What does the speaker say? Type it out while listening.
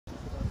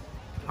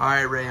All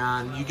right,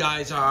 Rayon. You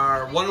guys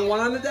are 1-1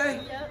 on the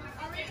day? Yep.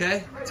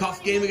 Okay.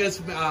 Tough game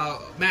against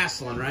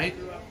Massillon, right?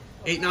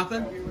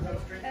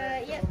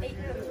 8-0? Yep,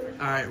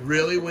 8-0. All right.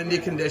 Really windy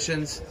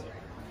conditions.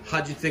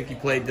 How'd you think you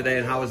played today,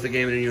 and how was the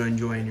game, and are you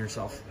enjoying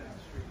yourself?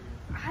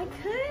 I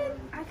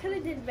could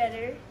have did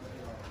better.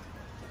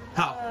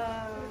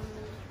 How?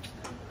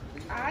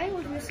 I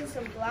was missing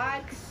some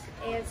blocks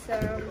and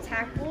some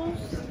tackles.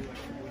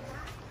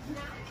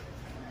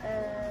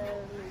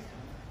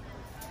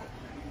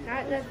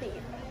 Not nothing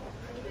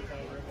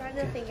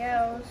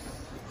else.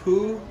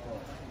 You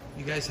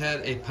guys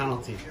had a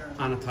penalty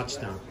on a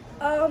touchdown.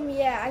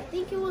 Yeah, I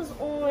think it was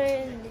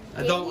on.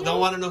 I don't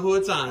want to know who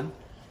it's on,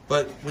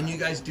 but when you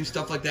guys do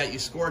stuff like that, you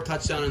score a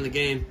touchdown in the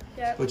game,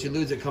 Yep. but you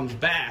lose, it comes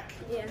back.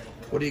 Yeah.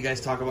 What do you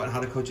guys talk about? How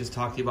do coaches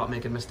talk to you about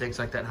making mistakes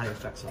like that, and how you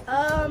fix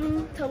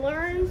them? To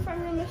learn from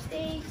the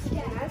mistakes.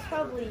 Yeah, that's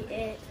probably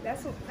it.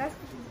 That's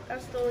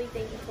the only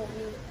thing he told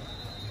me.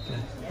 Okay.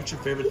 What's your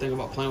favorite thing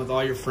about playing with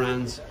all your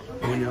friends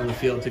when you're on the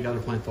field together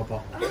playing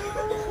football?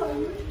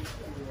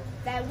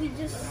 That we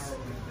just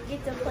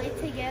get to play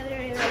together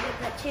and I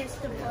get the chance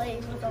to play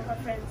with all my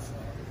friends.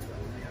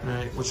 All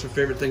right. What's your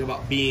favorite thing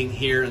about being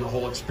here and the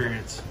whole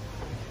experience?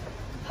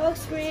 Whole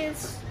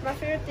experience, my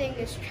favorite thing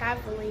is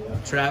traveling.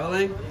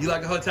 Traveling? You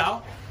like a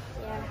hotel?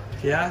 Yeah.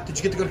 Yeah? Did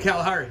you get to go to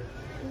Kalahari?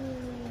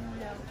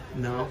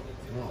 No. No.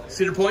 Well,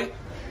 Cedar Point?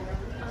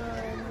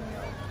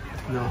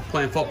 No. No.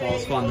 Playing football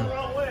is fun though.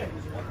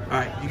 All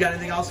right. You got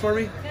anything else for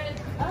me?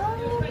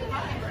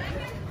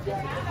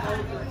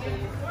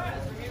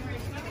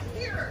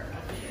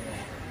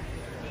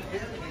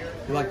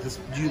 You like this?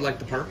 Do you like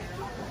the park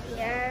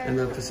Yeah. and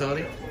the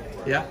facility?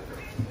 Yeah?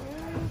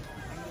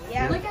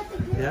 Yeah.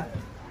 Yeah?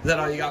 Is that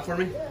all you got for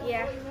me?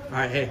 Yeah. All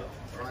right, hey,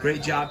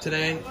 great job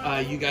today.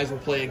 You guys will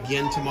play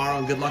again tomorrow,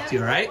 and good luck to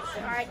you, all right?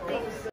 All right, thanks.